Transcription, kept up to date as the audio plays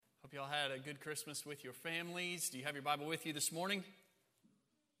Hope y'all had a good Christmas with your families. Do you have your Bible with you this morning?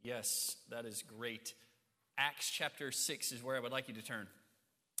 Yes, that is great. Acts chapter 6 is where I would like you to turn.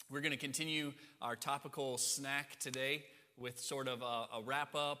 We're going to continue our topical snack today with sort of a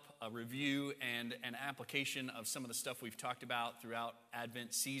wrap-up, a review, and an application of some of the stuff we've talked about throughout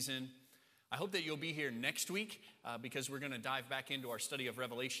Advent season. I hope that you'll be here next week because we're going to dive back into our study of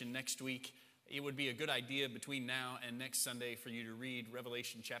Revelation next week. It would be a good idea between now and next Sunday for you to read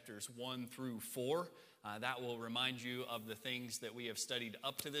Revelation chapters 1 through 4. That will remind you of the things that we have studied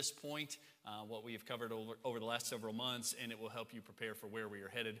up to this point, what we have covered over the last several months, and it will help you prepare for where we are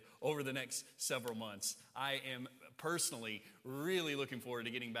headed over the next several months. I am personally really looking forward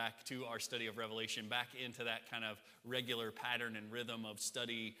to getting back to our study of Revelation, back into that kind of regular pattern and rhythm of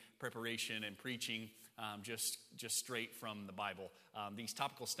study, preparation, and preaching, just straight from the Bible. These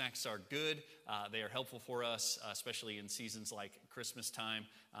topical snacks are good. They are helpful for us, especially in seasons like Christmas time.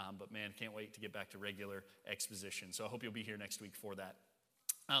 But man, can't wait to get back to regular exposition. So I hope you'll be here next week for that.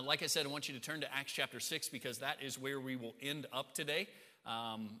 Like I said, I want you to turn to Acts chapter 6 because that is where we will end up today.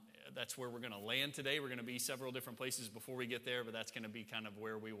 That's where we're going to land today. We're going to be several different places before we get there, but that's going to be kind of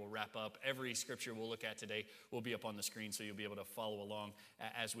where we will wrap up. Every scripture we'll look at today will be up on the screen, so you'll be able to follow along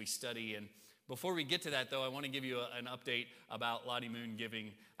as we study. And before we get to that, though, I want to give you an update about Lottie Moon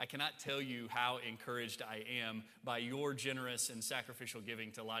Giving. I cannot tell you how encouraged I am by your generous and sacrificial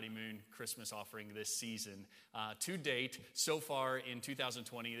giving to Lottie Moon Christmas offering this season. To date, so far in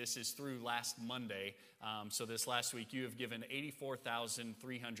 2020, this is through last Monday, so this last week, you have given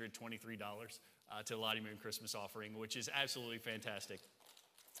 $84,323 to Lottie Moon Christmas offering, which is absolutely fantastic.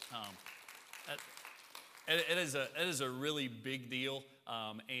 It is a really big deal,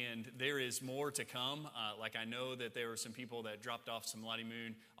 and there is more to come. Like I know that there were some people that dropped off some Lottie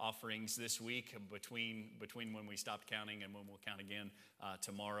Moon offerings this week between when we stopped counting and when we'll count again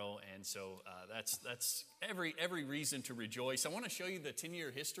tomorrow, and so that's every reason to rejoice. I want to show you the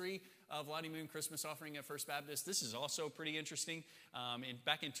 10-year history of Lottie Moon Christmas offering at First Baptist. This is also pretty interesting.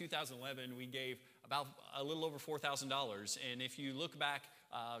 Back in 2011, we gave about a little over $4,000, and if you look back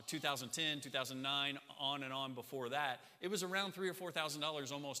 2010, 2009, on and on before that, it was around $3,000 or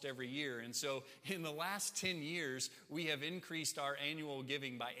 $4,000 almost every year. And so in the last 10 years, we have increased our annual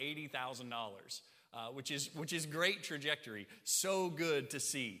giving by $80,000. Which is great trajectory. So good to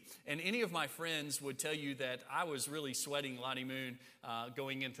see. And any of my friends would tell you that I was really sweating Lottie Moon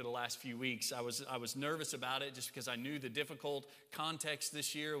going into the last few weeks. I was nervous about it just because I knew the difficult context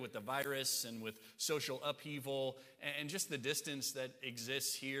this year with the virus and with social upheaval and just the distance that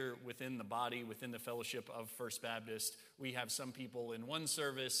exists here within the body, within the fellowship of First Baptist. We have some people in one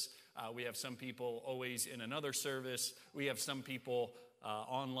service. We have some people always in another service. We have some people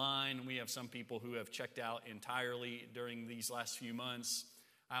online. We have some people who have checked out entirely during these last few months.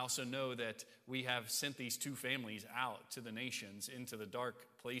 I also know that we have sent these two families out to the nations, into the dark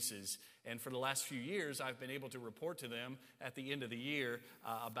places. And for the last few years, I've been able to report to them at the end of the year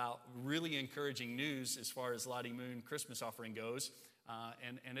about really encouraging news as far as Lottie Moon Christmas offering goes.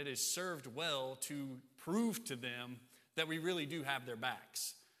 And it has served well to prove to them that we really do have their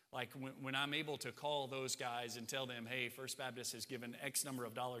backs. Like when I'm able to call those guys and tell them, hey, First Baptist has given X number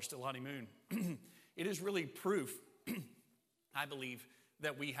of dollars to Lottie Moon, it is really proof, I believe,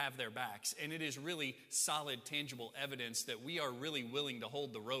 that we have their backs. And it is really solid, tangible evidence that we are really willing to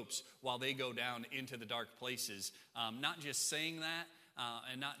hold the ropes while they go down into the dark places. Not just saying that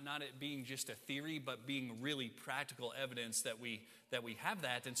and not it being just a theory, but being really practical evidence that we have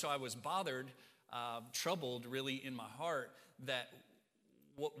that. And so I was bothered, troubled really in my heart that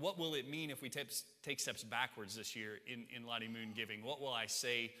what will it mean if we take steps backwards this year in Lottie Moon giving? What will I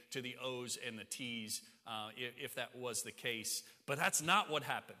say to the O's and the T's if that was the case? But that's not what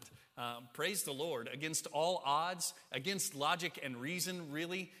happened. Praise the Lord. Against all odds, against logic and reason,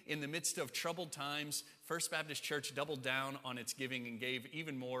 really, in the midst of troubled times, First Baptist Church doubled down on its giving and gave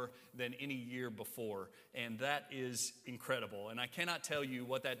even more than any year before. And that is incredible. And I cannot tell you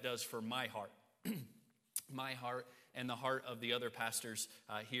what that does for my heart. My heart and the heart of the other pastors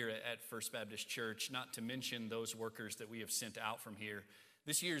here at First Baptist Church, not to mention those workers that we have sent out from here.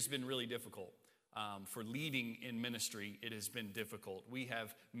 This year has been really difficult. For leading in ministry, it has been difficult. We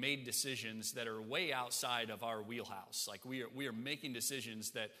have made decisions that are way outside of our wheelhouse. Like we are making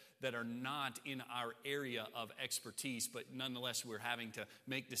decisions that are not in our area of expertise, but nonetheless we're having to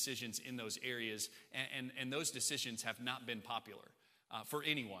make decisions in those areas, and those decisions have not been popular. For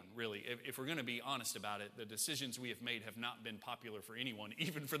anyone, really. If we're going to be honest about it, the decisions we have made have not been popular for anyone.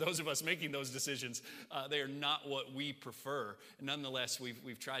 Even for those of us making those decisions, they are not what we prefer. Nonetheless,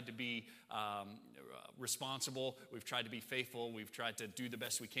 we've tried to be responsible. We've tried to be faithful. We've tried to do the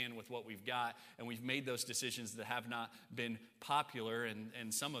best we can with what we've got. And we've made those decisions that have not been popular.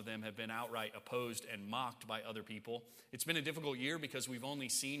 And some of them have been outright opposed and mocked by other people. It's been a difficult year because we've only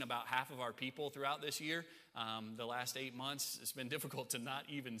seen about half of our people throughout this year. The last 8 months, it's been difficult to not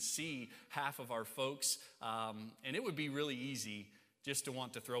even see half of our folks. And it would be really easy just to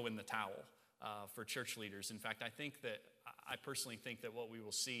want to throw in the towel for church leaders. In fact, I personally think that what we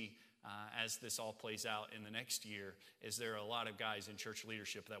will see as this all plays out in the next year is there are a lot of guys in church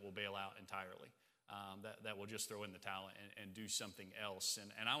leadership that will bail out entirely, that will just throw in the towel and do something else.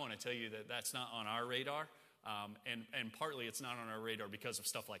 And I want to tell you that that's not on our radar, and partly it's not on our radar because of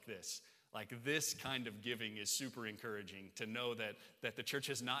stuff like this. Like this kind of giving is super encouraging to know that the church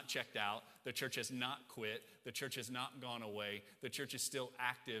has not checked out, the church has not quit, the church has not gone away, the church is still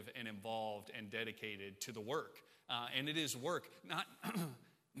active and involved and dedicated to the work. And it is work,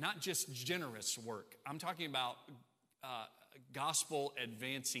 not just generous work. I'm talking about gospel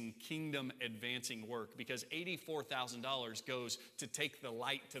advancing, kingdom advancing work, because $84,000 goes to take the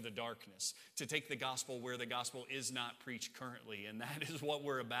light to the darkness, to take the gospel where the gospel is not preached currently, and that is what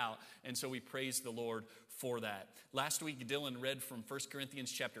we're about. And so we praise the Lord for that. Last week, Dylan read from 1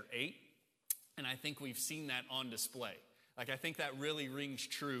 Corinthians chapter 8, and I think we've seen that on display. Like, I think that really rings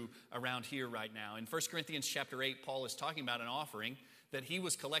true around here right now. In 1 Corinthians chapter 8, Paul is talking about an offering that he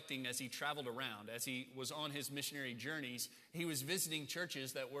was collecting as he traveled around. As he was on his missionary journeys, he was visiting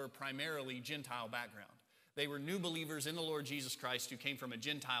churches that were primarily Gentile background. They were new believers in the Lord Jesus Christ who came from a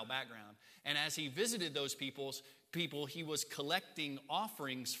Gentile background. And as he visited those people, he was collecting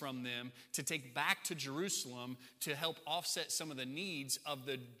offerings from them to take back to Jerusalem to help offset some of the needs of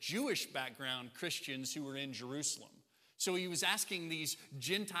the Jewish background Christians who were in Jerusalem. So he was asking these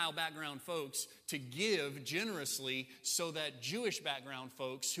Gentile background folks to give generously so that Jewish background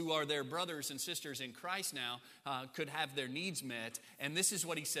folks, who are their brothers and sisters in Christ now, could have their needs met. And this is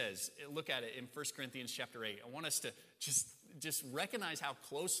what he says. Look at it in 1 Corinthians chapter 8. I want us to just recognize how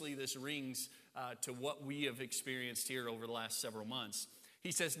closely this rings to what we have experienced here over the last several months.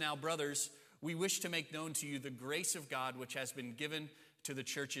 He says, "Now, brothers, we wish to make known to you the grace of God which has been given to the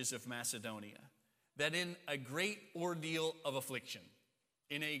churches of Macedonia, that in a great ordeal of affliction,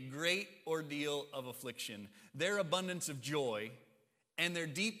 their abundance of joy and their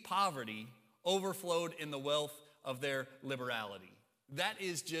deep poverty overflowed in the wealth of their liberality." That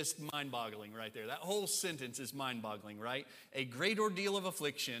is just mind-boggling right there. That whole sentence is mind-boggling, right? A great ordeal of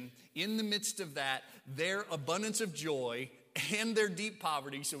affliction. In the midst of that, their abundance of joy and their deep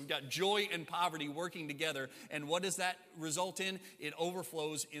poverty. So we've got joy and poverty working together. And what does that result in? It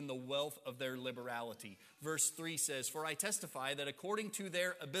overflows in the wealth of their liberality. Verse 3 says, "For I testify that according to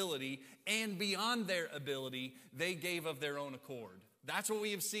their ability and beyond their ability, they gave of their own accord." That's what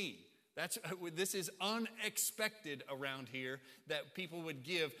we have seen. This is unexpected around here, that people would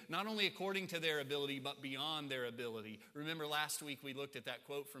give not only according to their ability, but beyond their ability. Remember last week we looked at that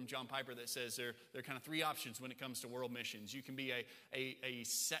quote from John Piper that says there are kind of three options when it comes to world missions. You can be a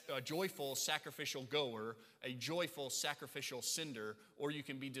joyful sacrificial goer, a joyful sacrificial sender, or you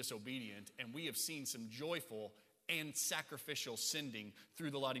can be disobedient. And we have seen some joyful and sacrificial sending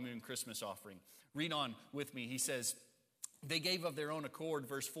through the Lottie Moon Christmas offering. Read on with me. He says, "They gave of their own accord,"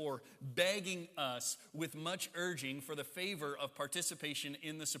 verse 4, "begging us with much urging for the favor of participation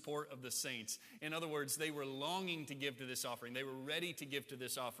in the support of the saints." In other words, they were longing to give to this offering. They were ready to give to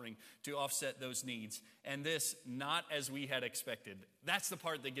this offering to offset those needs. And this, not as we had expected. That's the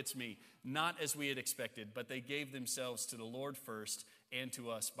part that gets me. Not as we had expected, but they gave themselves to the Lord first and to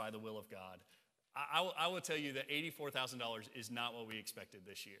us by the will of God. I will tell you that $84,000 is not what we expected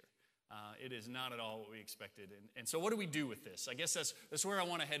this year. It is not at all what we expected. And so what do we do with this? I guess that's where I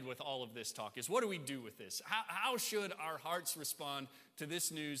want to head with all of this talk, is what do we do with this? How should our hearts respond to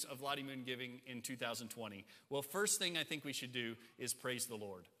this news of Lottie Moon giving in 2020? Well, first thing I think we should do is praise the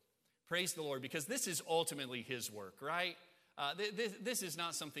Lord. Praise the Lord, because this is ultimately His work, right? This is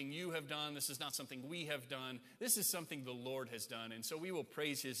not something you have done. This is not something we have done. This is something the Lord has done. And so we will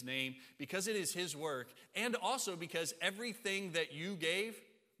praise His name because it is His work, and also because everything that you gave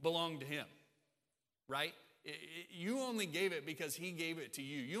belonged to Him, right? You only gave it because He gave it to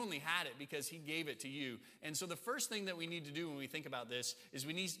you. You only had it because He gave it to you. And so the first thing that we need to do when we think about this is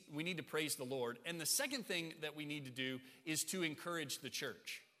we need to praise the Lord. And the second thing that we need to do is to encourage the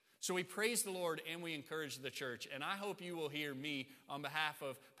church. So we praise the Lord and we encourage the church. And I hope you will hear me on behalf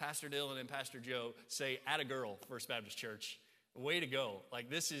of Pastor Dylan and Pastor Joe say, "Atta girl, First Baptist Church. Way to go." Like,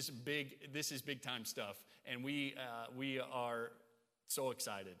 this is big time stuff. And we are so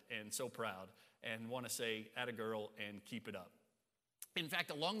excited and so proud and want to say, "Atta girl," and keep it up. In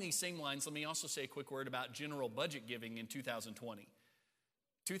fact, along these same lines, let me also say a quick word about general budget giving in 2020.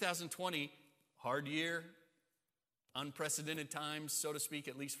 2020, hard year, unprecedented times, so to speak,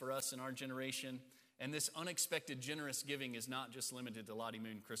 at least for us in our generation. And this unexpected generous giving is not just limited to Lottie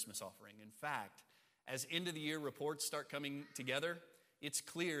Moon Christmas offering. In fact, as end of the year reports start coming together, it's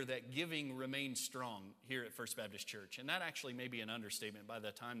clear that giving remains strong here at First Baptist Church. And that actually may be an understatement by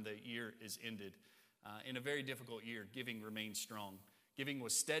the time the year is ended. In a very difficult year, giving remains strong. Giving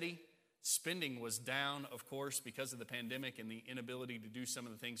was steady. Spending was down, of course, because of the pandemic and the inability to do some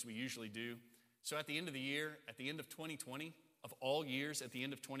of the things we usually do. So at the end of the year, at the end of 2020, of all years, at the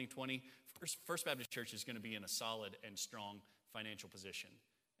end of 2020, First Baptist Church is going to be in a solid and strong financial position.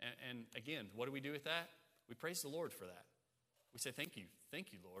 And again, what do we do with that? We praise the Lord for that. We say, thank you,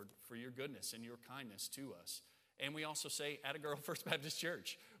 Lord, for your goodness and your kindness to us. And we also say, atta girl, First Baptist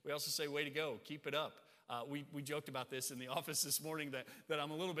Church. We also say, way to go, keep it up. We joked about this in the office this morning that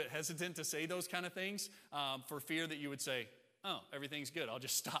I'm a little bit hesitant to say those kind of things for fear that you would say, oh, everything's good, I'll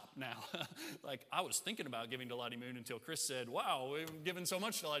just stop now. Like, I was thinking about giving to Lottie Moon until Chris said, wow, we've given so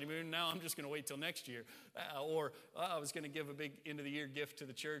much to Lottie Moon, now I'm just going to wait till next year. Or I was going to give a big end-of-the-year gift to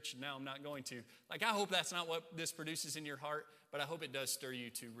the church, and now I'm not going to. Like, I hope that's not what this produces in your heart, but I hope it does stir you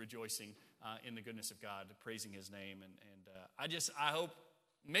to rejoicing in the goodness of God, praising his name. And I hope,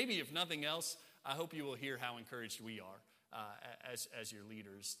 maybe if nothing else, I hope you will hear how encouraged we are as your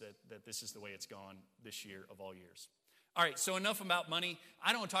leaders that this is the way it's gone this year of all years. All right, so enough about money.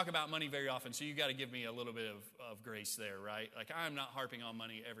 I don't talk about money very often, so you got to give me a little bit of grace there, right? Like, I'm not harping on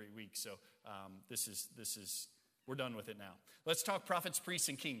money every week, so we're done with it now. Let's talk prophets, priests,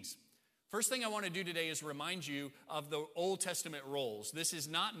 and kings. First thing I want to do today is remind you of the Old Testament roles. This is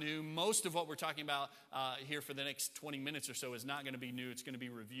not new. Most of what we're talking about here for the next 20 minutes or so is not going to be new. It's going to be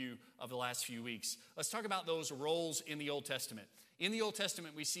a review of the last few weeks. Let's talk about those roles in the Old Testament. In the Old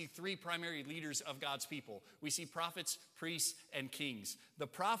Testament, we see three primary leaders of God's people. We see prophets, priests, and kings. The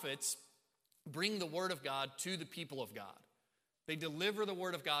prophets bring the word of God to the people of God. They deliver the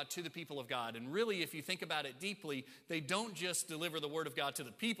word of God to the people of God. And really, if you think about it deeply, they don't just deliver the word of God to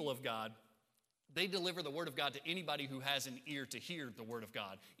the people of God. They deliver the word of God to anybody who has an ear to hear the word of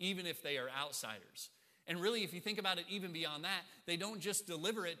God, even if they are outsiders. And really, if you think about it even beyond that, they don't just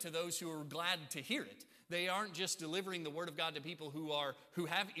deliver it to those who are glad to hear it. They aren't just delivering the word of God to people who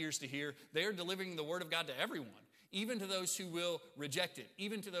have ears to hear. They are delivering the word of God to everyone, even to those who will reject it,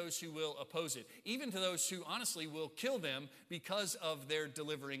 even to those who will oppose it, even to those who honestly will kill them because of their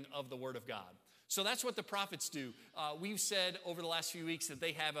delivering of the word of God. So that's what the prophets do. We've said over the last few weeks that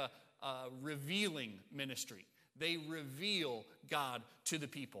they have a revealing ministry. They reveal God to the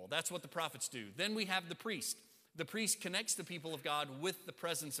people. That's what the prophets do. Then we have the priest. The priest connects the people of God with the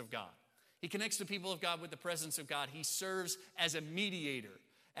presence of God. He connects the people of God with the presence of God. He serves as a mediator,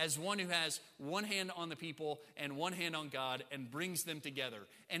 as one who has one hand on the people and one hand on God and brings them together.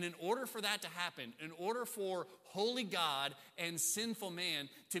 And in order for that to happen, in order for holy God and sinful man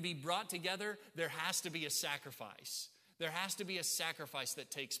to be brought together, there has to be a sacrifice. There has to be a sacrifice that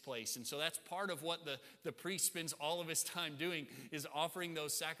takes place. And so that's part of what the priest spends all of his time doing, is offering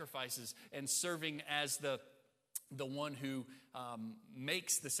those sacrifices and serving as the one who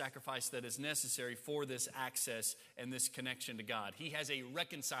makes the sacrifice that is necessary for this access and this connection to God. He has a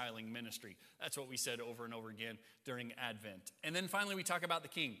reconciling ministry. That's what we said over and over again during Advent. And then finally we talk about the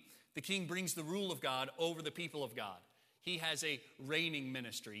king. The king brings the rule of God over the people of God. He has a reigning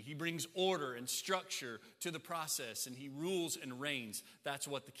ministry. He brings order and structure to the process, and he rules and reigns. That's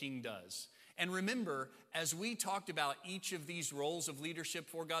what the king does. And remember, as we talked about each of these roles of leadership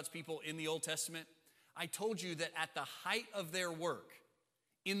for God's people in the Old Testament, I told you that at the height of their work,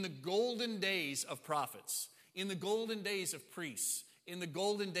 in the golden days of prophets, in the golden days of priests, in the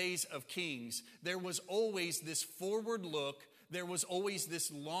golden days of kings, there was always this forward look. There was always this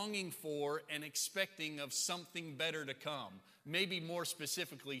longing for and expecting of something better to come. Maybe more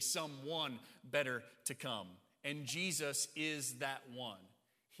specifically, someone better to come. And Jesus is that one.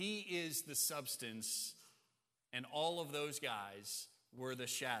 He is the substance, and all of those guys were the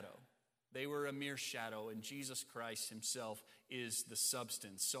shadow. They were a mere shadow, and Jesus Christ himself is the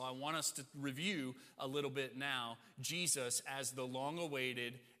substance. So I want us to review a little bit now Jesus as the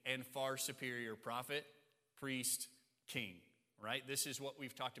long-awaited and far superior prophet, priest, king. Right? This is what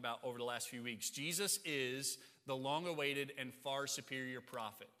we've talked about over the last few weeks. Jesus is the long-awaited and far superior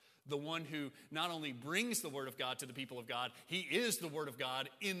prophet, the one who not only brings the word of God to the people of God, he is the word of God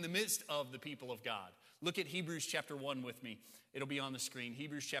in the midst of the people of God. Look at Hebrews chapter 1 with me. It'll be on the screen.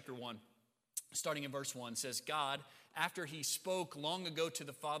 Hebrews chapter 1, starting in verse 1, says, God, after he spoke long ago to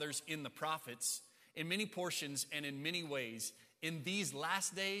the fathers in the prophets, in many portions and in many ways, in these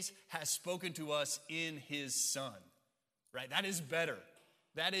last days has spoken to us in his Son. Right? That is better.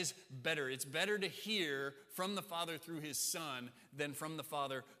 That is better. It's better to hear from the Father through his Son than from the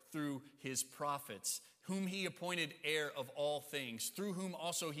Father through his prophets, whom he appointed heir of all things, through whom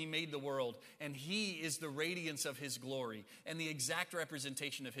also he made the world, and he is the radiance of his glory and the exact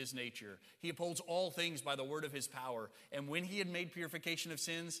representation of his nature. He upholds all things by the word of his power, and when he had made purification of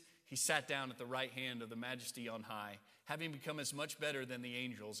sins, he sat down at the right hand of the Majesty on high, having become as much better than the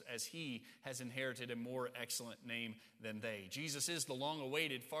angels, as he has inherited a more excellent name than they. Jesus is the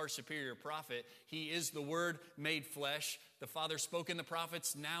long-awaited, far superior prophet. He is the Word made flesh. The Father spoke in the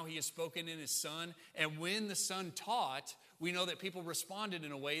prophets. Now he has spoken in his Son. And when the Son taught, we know that people responded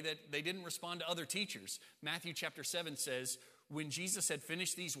in a way that they didn't respond to other teachers. Matthew chapter 7 says, when Jesus had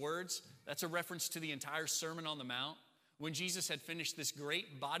finished these words, that's a reference to the entire Sermon on the Mount. When Jesus had finished this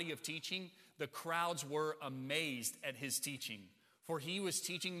great body of teaching, the crowds were amazed at his teaching, for he was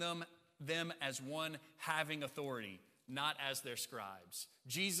teaching them as one having authority, not as their scribes.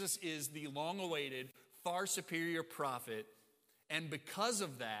 Jesus is the long-awaited, far superior prophet, and because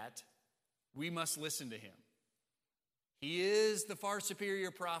of that, we must listen to him. He is the far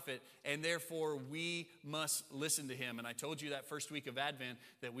superior prophet, and therefore we must listen to him. And I told you that first week of Advent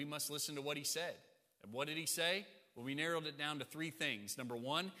that we must listen to what he said. And what did he say? Well, we narrowed it down to three things. Number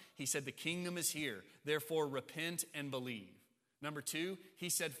one, he said, the kingdom is here. Therefore, repent and believe. Number two, he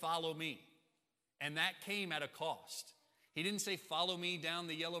said, follow me. And that came at a cost. He didn't say, follow me down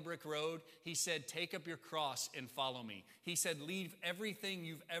the yellow brick road. He said, take up your cross and follow me. He said, leave everything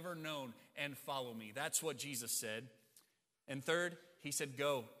you've ever known and follow me. That's what Jesus said. And third, he said,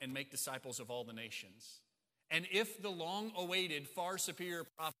 go and make disciples of all the nations. And if the long-awaited, far superior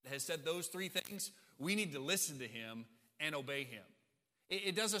prophet has said those three things, we need to listen to him and obey him.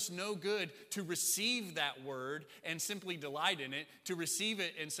 It does us no good to receive that word and simply delight in it, to receive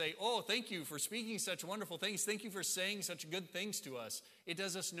it and say, oh, thank you for speaking such wonderful things. Thank you for saying such good things to us. It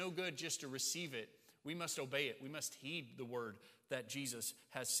does us no good just to receive it. We must obey it. We must heed the word that Jesus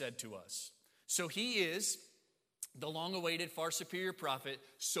has said to us. So he is the long-awaited, far superior prophet,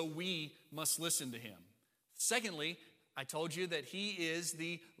 so we must listen to him. Secondly, I told you that he is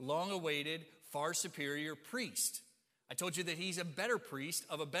the long-awaited, far superior priest. I told you that he's a better priest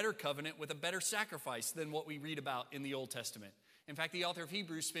of a better covenant with a better sacrifice than what we read about in the Old Testament. In fact, the author of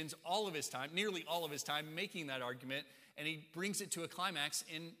Hebrews spends nearly all of his time making that argument, and he brings it to a climax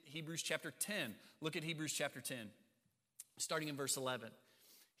in Hebrews chapter 10. Look at Hebrews chapter 10, starting in verse 11.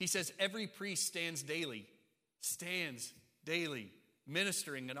 He says, every priest stands daily,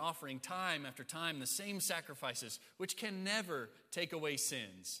 ministering and offering time after time the same sacrifices, which can never take away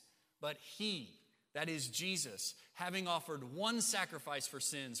sins. But he, that is Jesus, having offered one sacrifice for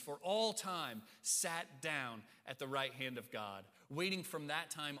sins for all time, sat down at the right hand of God, waiting from that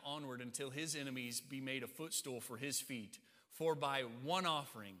time onward until his enemies be made a footstool for his feet. For by one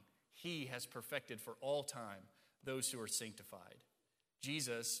offering he has perfected for all time those who are sanctified.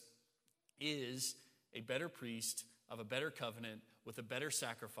 Jesus is a better priest of a better covenant with a better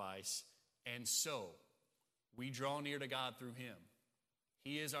sacrifice, and so we draw near to God through him.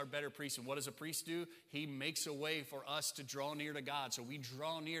 He is our better priest. And what does a priest do? He makes a way for us to draw near to God. So we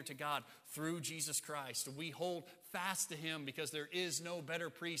draw near to God through Jesus Christ. We hold fast to him because there is no better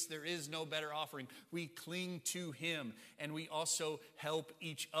priest. There is no better offering. We cling to him, and we also help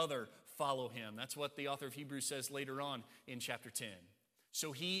each other follow him. That's what the author of Hebrews says later on in chapter 10.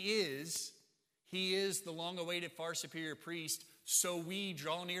 So he is the long-awaited, far superior priest, so we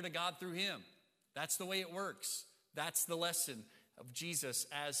draw near to God through him. That's the way it works. That's the lesson of Jesus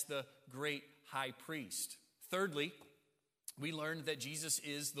as the great high priest. Thirdly, we learned that Jesus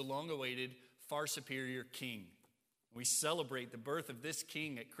is the long-awaited, far superior king. We celebrate the birth of this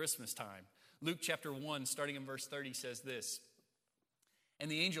king at Christmas time. Luke chapter 1, starting in verse 30, says this, and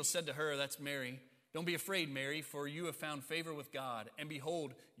the angel said to her, that's Mary, don't be afraid, Mary, for you have found favor with God. And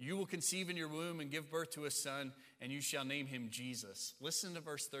behold, you will conceive in your womb and give birth to a son, and you shall name him Jesus. Listen to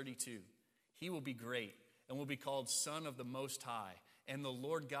verse 32. He will be great and will be called Son of the Most High. And the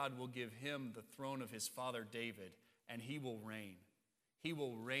Lord God will give him the throne of his father David, and he will reign. He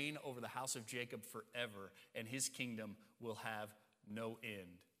will reign over the house of Jacob forever, and his kingdom will have no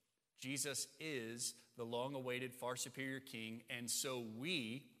end. Jesus is the long-awaited, far superior king, and so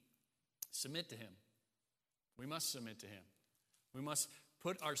we submit to him. We must submit to him. We must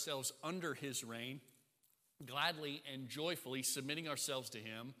put ourselves under his reign, gladly and joyfully submitting ourselves to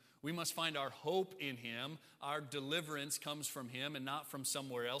him We must find our hope in him. Our deliverance comes from him and not from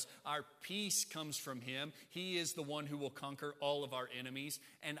somewhere else. Our peace comes from him. He is the one who will conquer all of our enemies.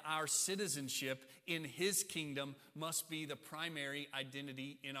 And our citizenship in his kingdom must be the primary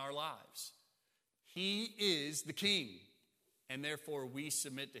identity in our lives. He is the king, and therefore we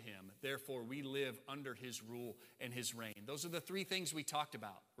submit to him. Therefore we live under his rule and his reign. Those are the three things we talked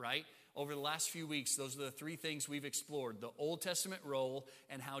about, right? Over the last few weeks, those are the three things we've explored. The Old Testament role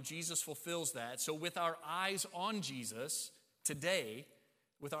and how Jesus fulfills that. So with our eyes on Jesus today,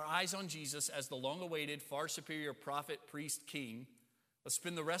 with our eyes on Jesus as the long-awaited, far superior prophet, priest, king, let's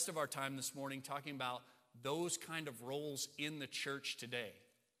spend the rest of our time this morning talking about those kind of roles in the church today.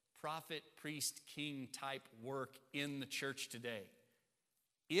 Prophet, priest, king type work in the church today.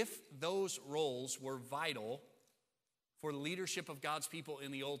 If those roles were vital for the leadership of God's people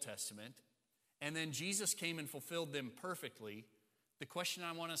in the Old Testament, and then Jesus came and fulfilled them perfectly, the question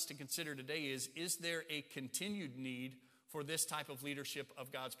I want us to consider today is there a continued need for this type of leadership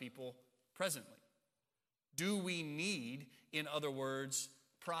of God's people presently? Do we need, in other words,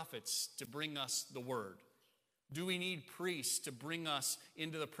 prophets to bring us the word? Do we need priests to bring us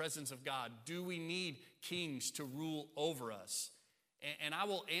into the presence of God? Do we need kings to rule over us? And I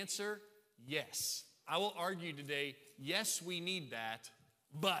will answer yes. I will argue today, yes, we need that,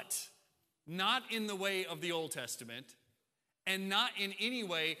 but not in the way of the Old Testament and not in any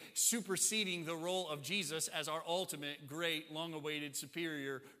way superseding the role of Jesus as our ultimate, great, long-awaited,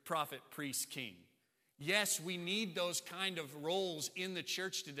 superior prophet, priest, king. Yes, we need those kind of roles in the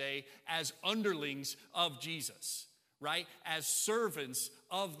church today as underlings of Jesus, right? As servants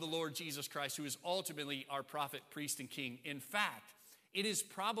of the Lord Jesus Christ, who is ultimately our prophet, priest, and king. In fact, it is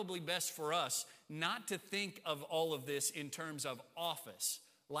probably best for us not to think of all of this in terms of office,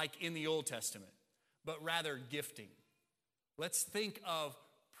 like in the Old Testament, but rather gifting. Let's think of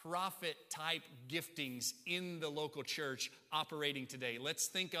prophet-type giftings in the local church operating today. Let's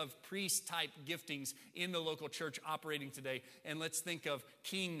think of priest-type giftings in the local church operating today. And let's think of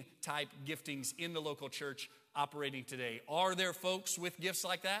king-type giftings in the local church operating today. Are there folks with gifts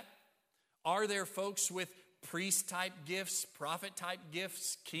like that? Are there folks with priest-type gifts, prophet-type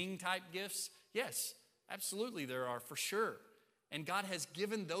gifts, king-type gifts? Yes, absolutely there are, for sure. And God has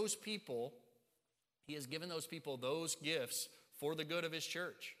given those people, he has given those people those gifts for the good of his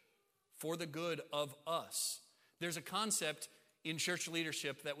church, for the good of us. There's a concept in church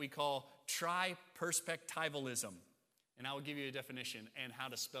leadership that we call triperspectivalism. And I will give you a definition and how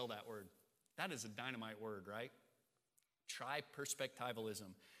to spell that word. That is a dynamite word, right?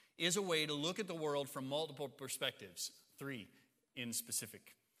 Triperspectivalism is a way to look at the world from multiple perspectives, 3 in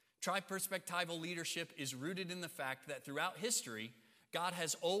specific. Triperspectival leadership is rooted in the fact that throughout history, God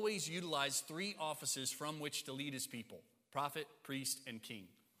has always utilized 3 offices from which to lead his people: prophet, priest, and king.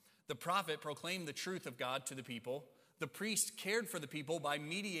 The prophet proclaimed the truth of God to the people. The priest cared for the people by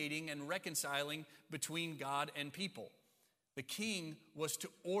mediating and reconciling between God and people. The king was to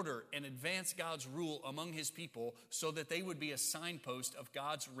order and advance God's rule among his people so that they would be a signpost of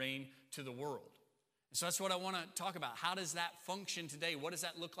God's reign to the world. So that's what I want to talk about. How does that function today? What does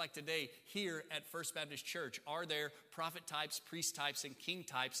that look like today here at First Baptist Church? Are there prophet types, priest types, and king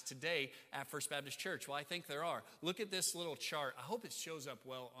types today at First Baptist Church? Well, I think there are. Look at this little chart. I hope it shows up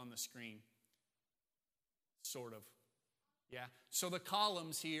well on the screen. Sort of. Yeah. So the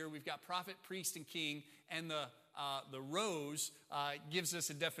columns here, we've got prophet, priest, and king, and the rows gives us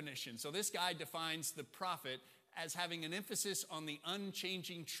a definition. So this guy defines the prophet as having an emphasis on the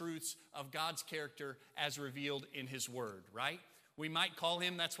unchanging truths of God's character as revealed in his word, right? We might call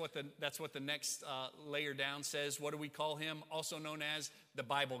him, that's what the next layer down says. What do we call him? Also known as the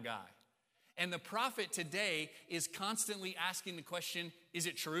Bible guy. And the prophet today is constantly asking the question, is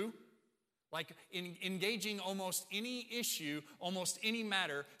it true? Like in engaging almost any issue, almost any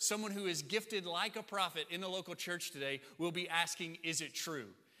matter, someone who is gifted like a prophet in the local church today will be asking, is it true?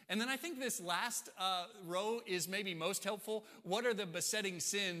 And then I think this last row is maybe most helpful. What are the besetting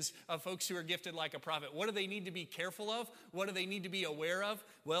sins of folks who are gifted like a prophet? What do they need to be careful of? What do they need to be aware of?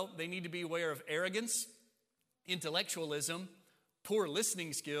 Well, they need to be aware of arrogance, intellectualism, poor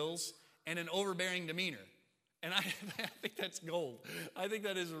listening skills, and an overbearing demeanor. And I think that's gold. I think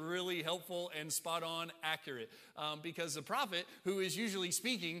that is really helpful and spot on accurate because the prophet who is usually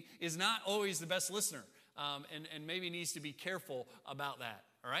speaking is not always the best listener and maybe needs to be careful about that.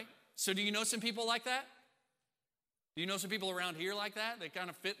 All right? So do you know some people like that? Do you know some people around here like that? They kind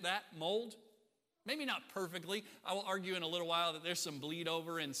of fit that mold? Maybe not perfectly. I will argue in a little while that there's some bleed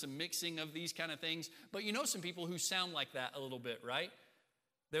over and some mixing of these kind of things. But you know some people who sound like that a little bit, right?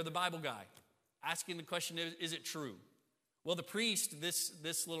 They're the Bible guy. Asking the question, is it true? Well, the priest,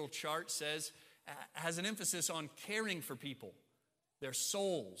 this little chart says, has an emphasis on caring for people, their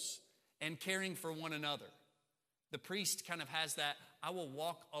souls, and caring for one another. The priest kind of has that, I will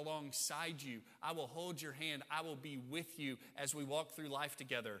walk alongside you. I will hold your hand. I will be with you as we walk through life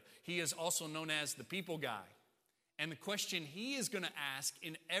together. He is also known as the people guy. And the question he is going to ask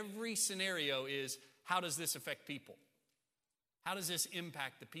in every scenario is, how does this affect people? How does this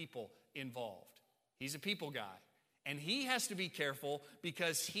impact the people involved? He's a people guy. And he has to be careful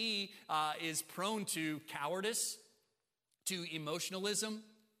because he is prone to cowardice, to emotionalism,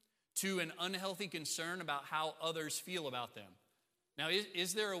 to an unhealthy concern about how others feel about them. Now,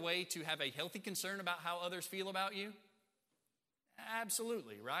 is there a way to have a healthy concern about how others feel about you?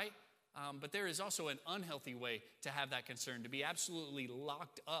 Absolutely, right? But there is also an unhealthy way to have that concern, to be absolutely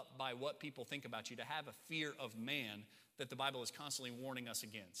locked up by what people think about you, to have a fear of man that the Bible is constantly warning us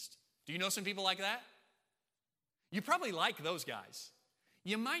against. Do you know some people like that? You probably like those guys.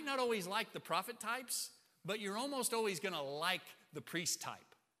 You might not always like the prophet types, but you're almost always going to like the priest type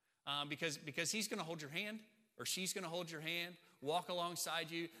because he's going to hold your hand or she's going to hold your hand, walk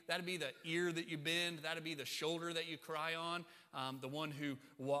alongside you. That'll be the ear that you bend. That'll be the shoulder that you cry on, the one who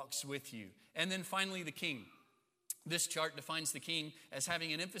walks with you. And then finally, the king. This chart defines the king as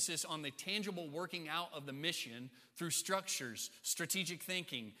having an emphasis on the tangible working out of the mission through structures, strategic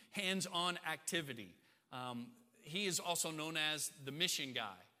thinking, hands-on activity. He is also known as the mission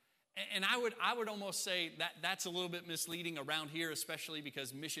guy. And I would almost say that that's a little bit misleading around here, especially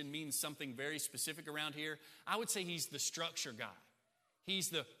because mission means something very specific around here. I would say he's the structure guy. He's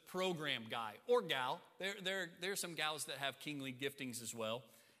the program guy or gal. There are some gals that have kingly giftings as well.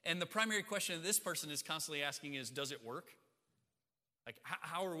 And the primary question that this person is constantly asking is, does it work? Like,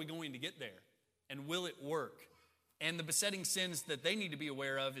 how are we going to get there? And will it work? And the besetting sins that they need to be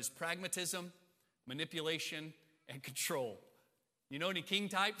aware of is pragmatism, manipulation, and control. You know any king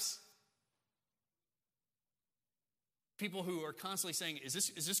types? People who are constantly saying, is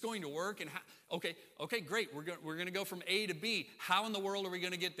this going to work? And how, okay, great. We're going to go from A to B. How in the world are we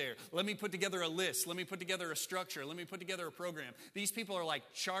going to get there? Let me put together a list. Let me put together a structure. Let me put together a program. These people are like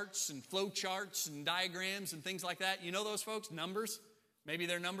charts and flow charts and diagrams and things like that. You know those folks? Numbers? Maybe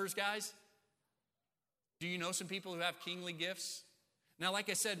they're numbers guys. Do you know some people who have kingly gifts? Now,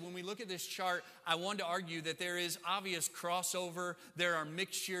 like I said, when we look at this chart, I want to argue that there is obvious crossover. There are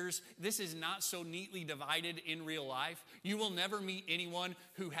mixtures. This is not so neatly divided in real life. You will never meet anyone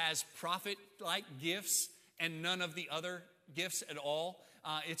who has prophet-like gifts and none of the other gifts at all.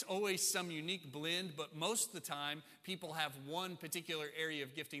 It's always some unique blend, but most of the time, people have one particular area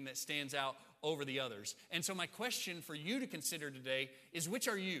of gifting that stands out over the others. And so my question for you to consider today is, which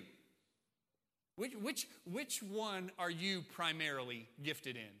are you? Which one are you primarily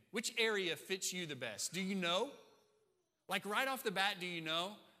gifted in? Which area fits you the best? Do you know? Like right off the bat, do you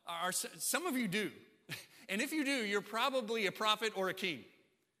know? Some of you do. And if you do, you're probably a prophet or a king.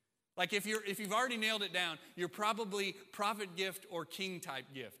 Like if you've already nailed it down, you're probably prophet gift or king type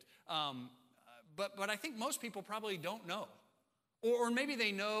gift. But I think most people probably don't know. Or maybe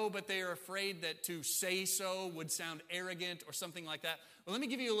they know, but they are afraid that to say so would sound arrogant or something like that. Well, let me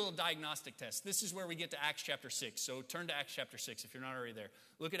give you a little diagnostic test. This is where we get to Acts chapter 6. So turn to Acts chapter 6 if you're not already there.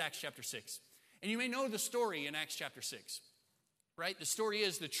 Look at Acts chapter 6. And you may know the story in Acts chapter 6, right? The story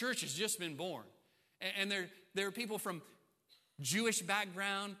is the church has just been born. And there are people from Jewish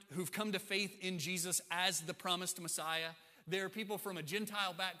background who've come to faith in Jesus as the promised Messiah. There are people from a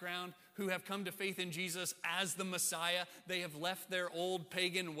Gentile background who have come to faith in Jesus as the Messiah. They have left their old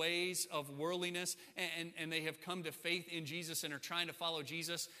pagan ways of worldliness and they have come to faith in Jesus and are trying to follow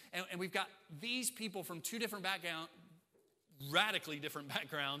Jesus. And we've got these people from two different backgrounds, radically different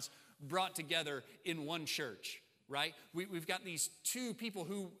backgrounds, brought together in one church, right? We've got these two people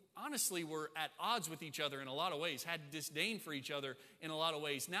who honestly were at odds with each other in a lot of ways, had disdain for each other in a lot of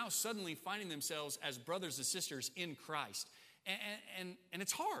ways, now suddenly finding themselves as brothers and sisters in Christ. And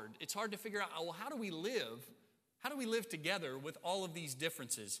it's hard. It's hard to figure out, well, how do we live? How do we live together with all of these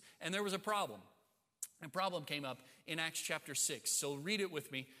differences? And there was a problem. A problem came up in Acts chapter 6. So read it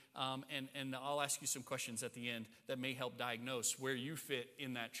with me, and I'll ask you some questions at the end that may help diagnose where you fit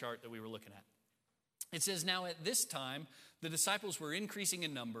in that chart that we were looking at. It says, now at this time, the disciples were increasing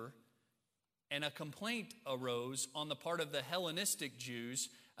in number, and a complaint arose on the part of the Hellenistic Jews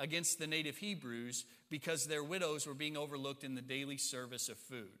against the native Hebrews because their widows were being overlooked in the daily service of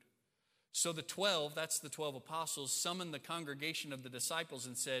food. So the 12, that's the 12 apostles, summoned the congregation of the disciples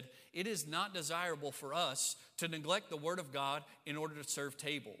and said, it is not desirable for us to neglect the word of God in order to serve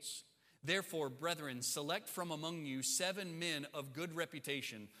tables. Therefore, brethren, select from among you 7 men of good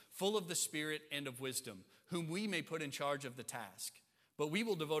reputation, full of the Spirit and of wisdom, whom we may put in charge of the task. But we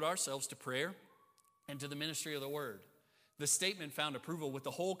will devote ourselves to prayer and to the ministry of the word." The statement found approval with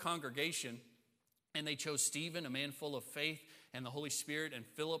the whole congregation, and they chose Stephen, a man full of faith and the Holy Spirit, and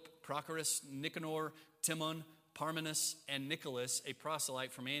Philip, Prochorus, Nicanor, Timon, Parmenas, and Nicholas, a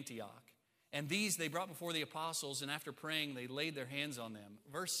proselyte from Antioch. And these they brought before the apostles, and after praying, they laid their hands on them.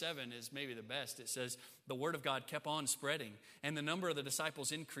 Verse 7 is maybe the best. It says, "The word of God kept on spreading, and the number of the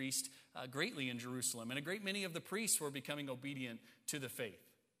disciples increased greatly in Jerusalem, and a great many of the priests were becoming obedient to the faith."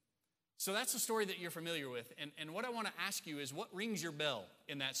 So that's a story that you're familiar with. And what I want to ask you is, what rings your bell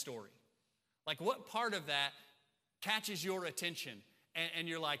in that story? Like, what part of that catches your attention? And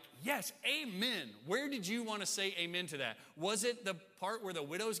you're like, yes, amen. Where did you want to say amen to that? Was it the part where the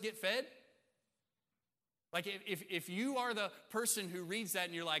widows get fed? Like, if you are the person who reads that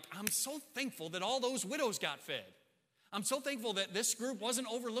and you're like, I'm so thankful that all those widows got fed. I'm so thankful that this group wasn't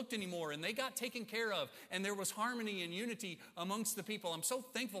overlooked anymore and they got taken care of and there was harmony and unity amongst the people. I'm so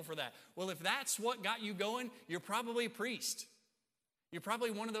thankful for that. Well, if that's what got you going, you're probably a priest. You're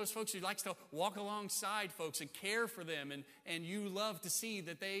probably one of those folks who likes to walk alongside folks and care for them, and you love to see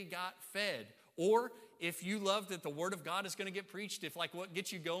that they got fed. Or if you love that the word of God is going to get preached, if like what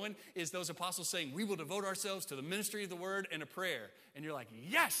gets you going is those apostles saying, we will devote ourselves to the ministry of the word and a prayer. And you're like,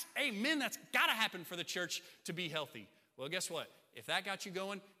 yes, amen, that's got to happen for the church to be healthy. Well, guess what? If that got you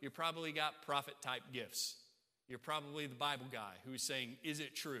going, you probably got prophet-type gifts. You're probably the Bible guy who's saying, is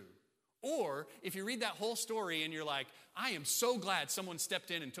it true? Or if you read that whole story and you're like, I am so glad someone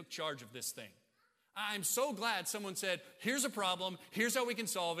stepped in and took charge of this thing. I'm so glad someone said, here's a problem, here's how we can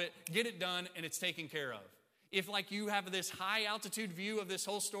solve it, get it done, and it's taken care of. If like you have this high altitude view of this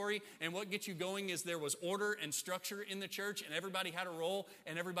whole story and what gets you going is there was order and structure in the church and everybody had a role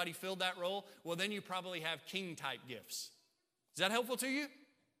and everybody filled that role, well then you probably have king type gifts. Is that helpful to you?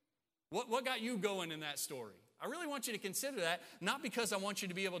 What got you going in that story? I really want you to consider that, not because I want you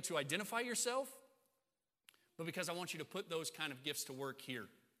to be able to identify yourself, but because I want you to put those kind of gifts to work here.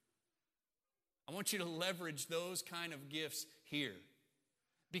 I want you to leverage those kind of gifts here.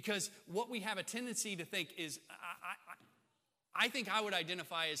 Because what we have a tendency to think is, I think I would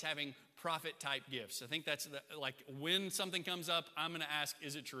identify as having prophet-type gifts. I think that's like when something comes up, I'm going to ask,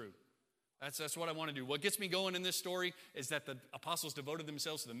 is it true? That's what I want to do. What gets me going in this story is that the apostles devoted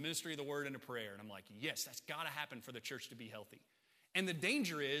themselves to the ministry of the word and to prayer. And I'm like, yes, that's got to happen for the church to be healthy. And the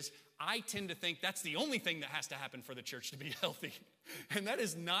danger is I tend to think that's the only thing that has to happen for the church to be healthy. And that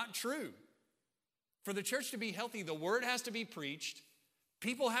is not true. For the church to be healthy, the word has to be preached,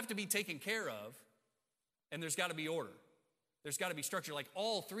 people have to be taken care of, and there's got to be order. There's got to be structure. Like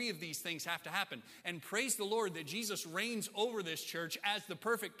all three of these things have to happen. And praise the Lord that Jesus reigns over this church as the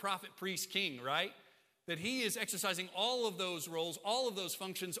perfect prophet, priest, king, right? That he is exercising all of those roles, all of those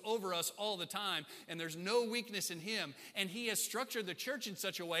functions over us all the time. And there's no weakness in him. And he has structured the church in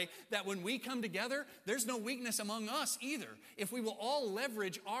such a way that when we come together, there's no weakness among us either. If we will all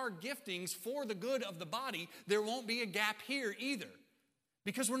leverage our giftings for the good of the body, there won't be a gap here either.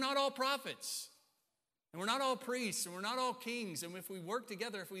 Because we're not all prophets. And we're not all priests, and we're not all kings. And if we work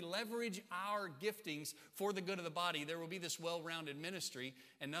together, if we leverage our giftings for the good of the body, there will be this well-rounded ministry,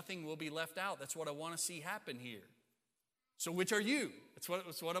 and nothing will be left out. That's what I want to see happen here. So which are you?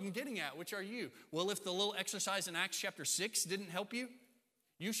 That's what I'm getting at. Which are you? Well, if the little exercise in Acts chapter 6 didn't help you,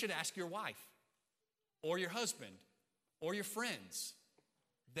 you should ask your wife, or your husband, or your friends.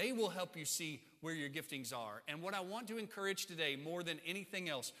 They will help you see where your giftings are. And what I want to encourage today, more than anything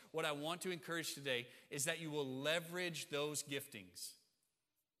else, what I want to encourage today is that you will leverage those giftings.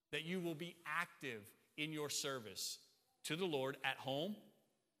 That you will be active in your service to the Lord at home.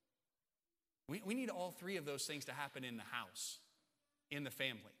 We need all three of those things to happen in the house, in the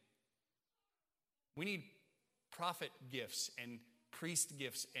family. We need prophet gifts and priest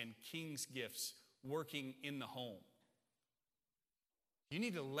gifts and king's gifts working in the home. You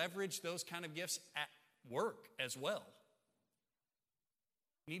need to leverage those kind of gifts at work as well.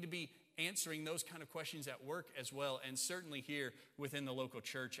 You need to be answering those kind of questions at work as well. And certainly here within the local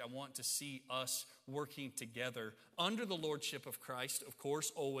church, I want to see us working together under the lordship of Christ, of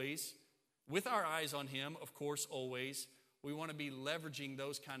course, always. With our eyes on him, of course, always. We want to be leveraging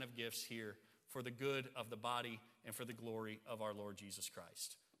those kind of gifts here for the good of the body and for the glory of our Lord Jesus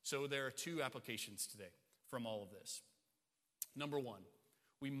Christ. So there are two applications today from all of this. Number one,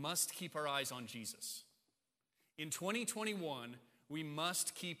 we must keep our eyes on Jesus. In 2021, we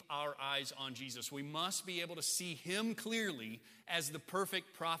must keep our eyes on Jesus. We must be able to see him clearly as the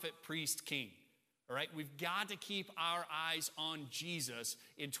perfect prophet, priest, king. All right, we've got to keep our eyes on Jesus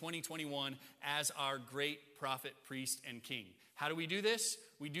in 2021 as our great prophet, priest, and king. How do we do this?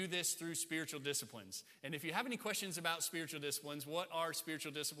 We do this through spiritual disciplines. And if you have any questions about spiritual disciplines, what are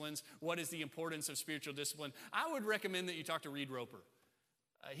spiritual disciplines? What is the importance of spiritual discipline? I would recommend that you talk to Reed Roper.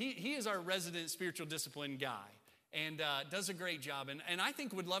 He is our resident spiritual discipline guy and does a great job. And I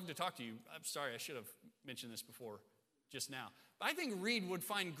think would love to talk to you. I'm sorry, I should have mentioned this before just now. But I think Reed would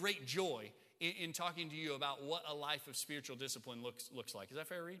find great joy in talking to you about what a life of spiritual discipline looks like. Is that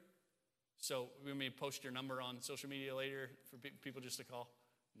fair, Reed? So we may post your number on social media later for people just to call?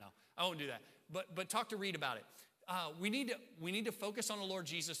 No, I won't do that. But talk to Reed about it. We need to focus on the Lord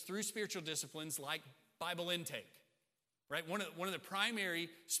Jesus through spiritual disciplines like Bible intake. Right? One of the primary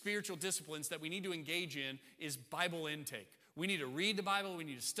spiritual disciplines that we need to engage in is Bible intake. We need to read the Bible. We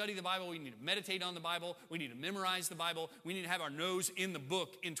need to study the Bible. We need to meditate on the Bible. We need to memorize the Bible. We need to have our nose in the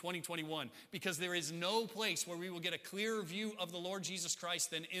book in 2021 because there is no place where we will get a clearer view of the Lord Jesus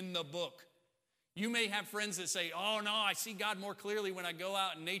Christ than in the book. You may have friends that say, oh, no, I see God more clearly when I go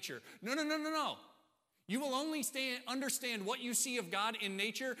out in nature. No. You will only understand what you see of God in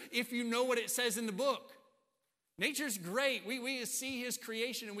nature if you know what it says in the book. Nature's great. We see his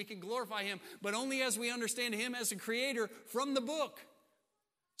creation and we can glorify him, but only as we understand him as a creator from the book.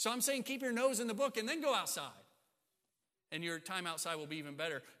 So I'm saying keep your nose in the book and then go outside. And your time outside will be even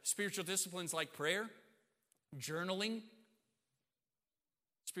better. Spiritual disciplines like prayer, journaling,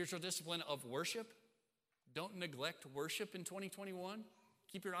 spiritual discipline of worship. Don't neglect worship in 2021.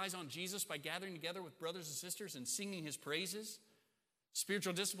 Keep your eyes on Jesus by gathering together with brothers and sisters and singing his praises.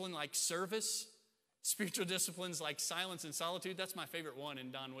 Spiritual discipline like service. Spiritual disciplines like silence and solitude. That's my favorite one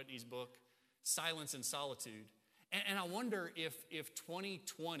in Don Whitney's book, Silence and Solitude. And I wonder if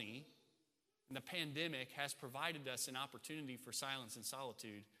 2020 and the pandemic has provided us an opportunity for silence and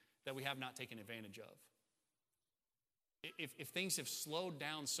solitude that we have not taken advantage of. If things have slowed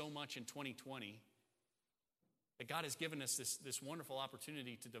down so much in 2020, that God has given us this wonderful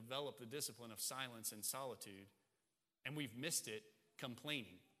opportunity to develop the discipline of silence and solitude, and we've missed it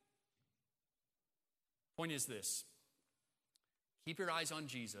complaining. Point is this: keep your eyes on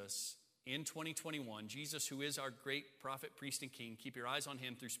Jesus in 2021. Jesus, who is our great prophet, priest, and king. Keep your eyes on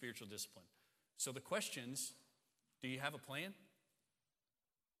him through spiritual discipline. So the questions, do you have a plan? Do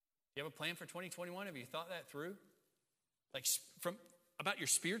you have a plan for 2021? Have you thought that through? Like about your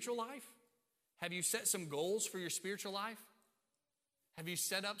spiritual life? Have you set some goals for your spiritual life? Have you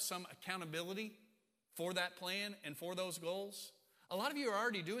set up some accountability for that plan and for those goals? A lot of you are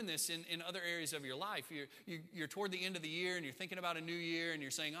already doing this in other areas of your life. You're toward the end of the year and you're thinking about a new year and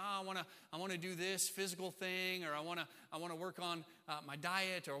you're saying, oh, I want to do this physical thing, or I want to work on my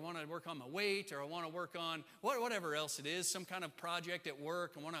diet, or I want to work on my weight, or I want to work on whatever else it is, some kind of project at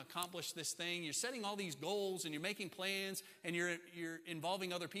work. I want to accomplish this thing. You're setting all these goals and you're making plans and you're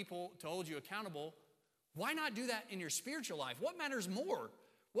involving other people to hold you accountable. Why not do that in your spiritual life? What matters more?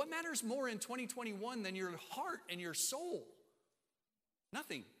 What matters more in 2021 than your heart and your soul?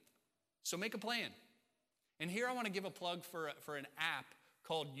 Nothing. So make a plan. And here I want to give a plug for an app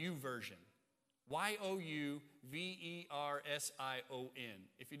called YouVersion. YouVersion.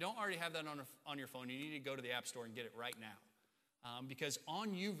 If you don't already have that on your phone, you need to go to the App Store and get it right now. Because on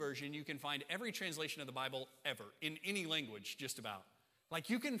YouVersion, you can find every translation of the Bible ever, in any language, just about. Like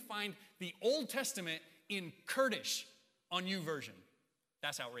you can find the Old Testament in Kurdish on YouVersion.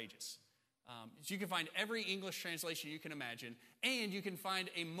 That's outrageous. So you can find every English translation you can imagine, and you can find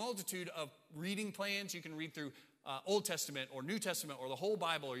a multitude of reading plans. You can read through Old Testament or New Testament or the whole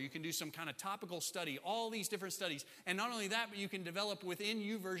Bible, or you can do some kind of topical study, all these different studies. And not only that, but you can develop within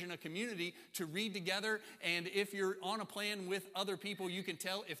YouVersion a community to read together, and if you're on a plan with other people, you can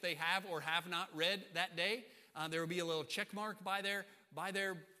tell if they have or have not read that day. There will be a little check mark by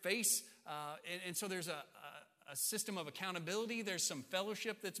their face, and so there's a system of accountability. There's some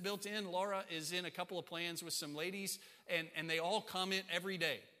fellowship that's built in. Laura is in a couple of plans with some ladies, and they all comment every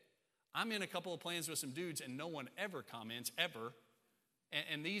day. I'm in a couple of plans with some dudes, and no one ever comments, ever.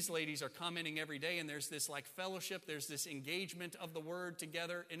 And these ladies are commenting every day, and there's this like fellowship, there's this engagement of the word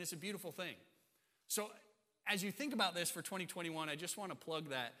together, and it's a beautiful thing. So as you think about this for 2021, I just want to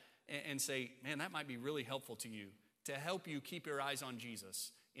plug that and say, man, that might be really helpful to you to help you keep your eyes on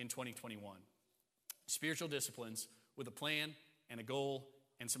Jesus in 2021. Spiritual disciplines with a plan and a goal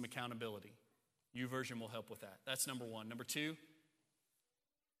and some accountability. YouVersion will help with that. That's number one. Number two,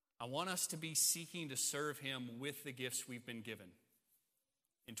 I want us to be seeking to serve him with the gifts we've been given.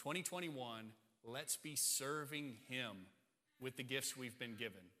 In 2021, let's be serving him with the gifts we've been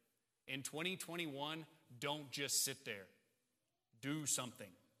given. In 2021, don't just sit there. Do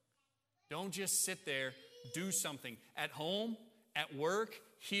something. Don't just sit there. Do something. At home, at work,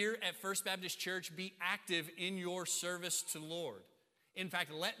 here at First Baptist Church, be active in your service to the Lord. In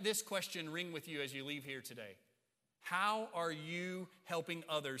fact, let this question ring with you as you leave here today. How are you helping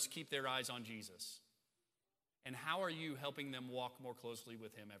others keep their eyes on Jesus? And how are you helping them walk more closely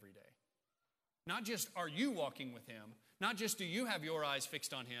with him every day? Not just are you walking with him, not just do you have your eyes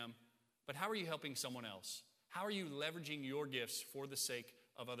fixed on him, but how are you helping someone else? How are you leveraging your gifts for the sake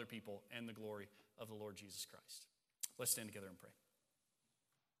of other people and the glory of the Lord Jesus Christ? Let's stand together and pray.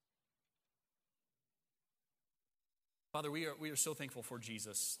 Father, we are so thankful for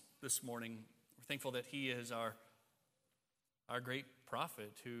Jesus this morning. We're thankful that he is our great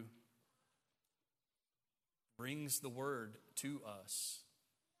prophet who brings the word to us.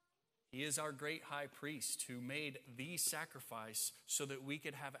 He is our great high priest who made the sacrifice so that we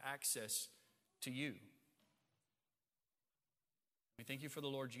could have access to you. We thank you for the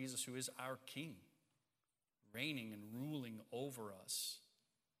Lord Jesus, who is our King, reigning and ruling over us.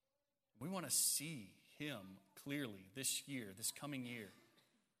 We want to see him clearly this year, this coming year.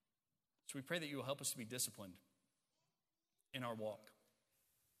 So we pray that you will help us to be disciplined in our walk.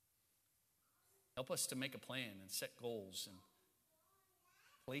 Help us to make a plan and set goals and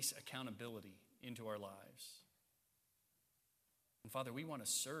place accountability into our lives. And Father, we want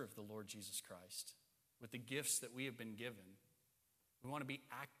to serve the Lord Jesus Christ with the gifts that we have been given. We want to be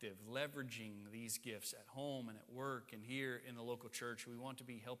active, leveraging these gifts at home and at work and here in the local church. We want to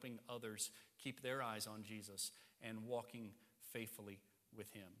be helping others keep their eyes on Jesus and walking faithfully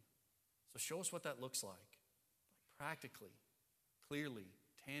with him. So show us what that looks like. Practically, clearly,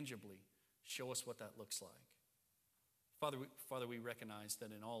 tangibly, show us what that looks like. Father, we recognize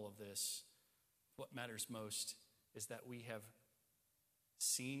that in all of this, what matters most is that we have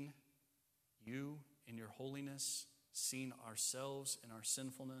seen you in your holiness, seen ourselves in our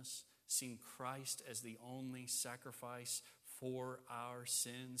sinfulness, seen Christ as the only sacrifice for our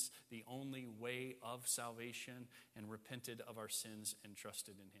sins, the only way of salvation, and repented of our sins and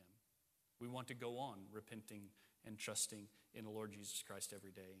trusted in him. We want to go on repenting and trusting in the Lord Jesus Christ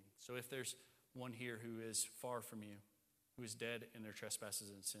every day. So if there's one here who is far from you, who is dead in their trespasses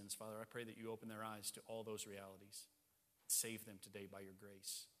and sins, Father, I pray that you open their eyes to all those realities. Save them today by your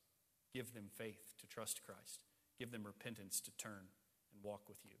grace. Give them faith to trust Christ. Give them repentance to turn and walk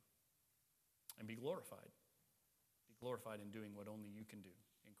with you. And be glorified. Be glorified in doing what only you can do.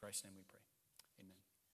 In Christ's name we pray.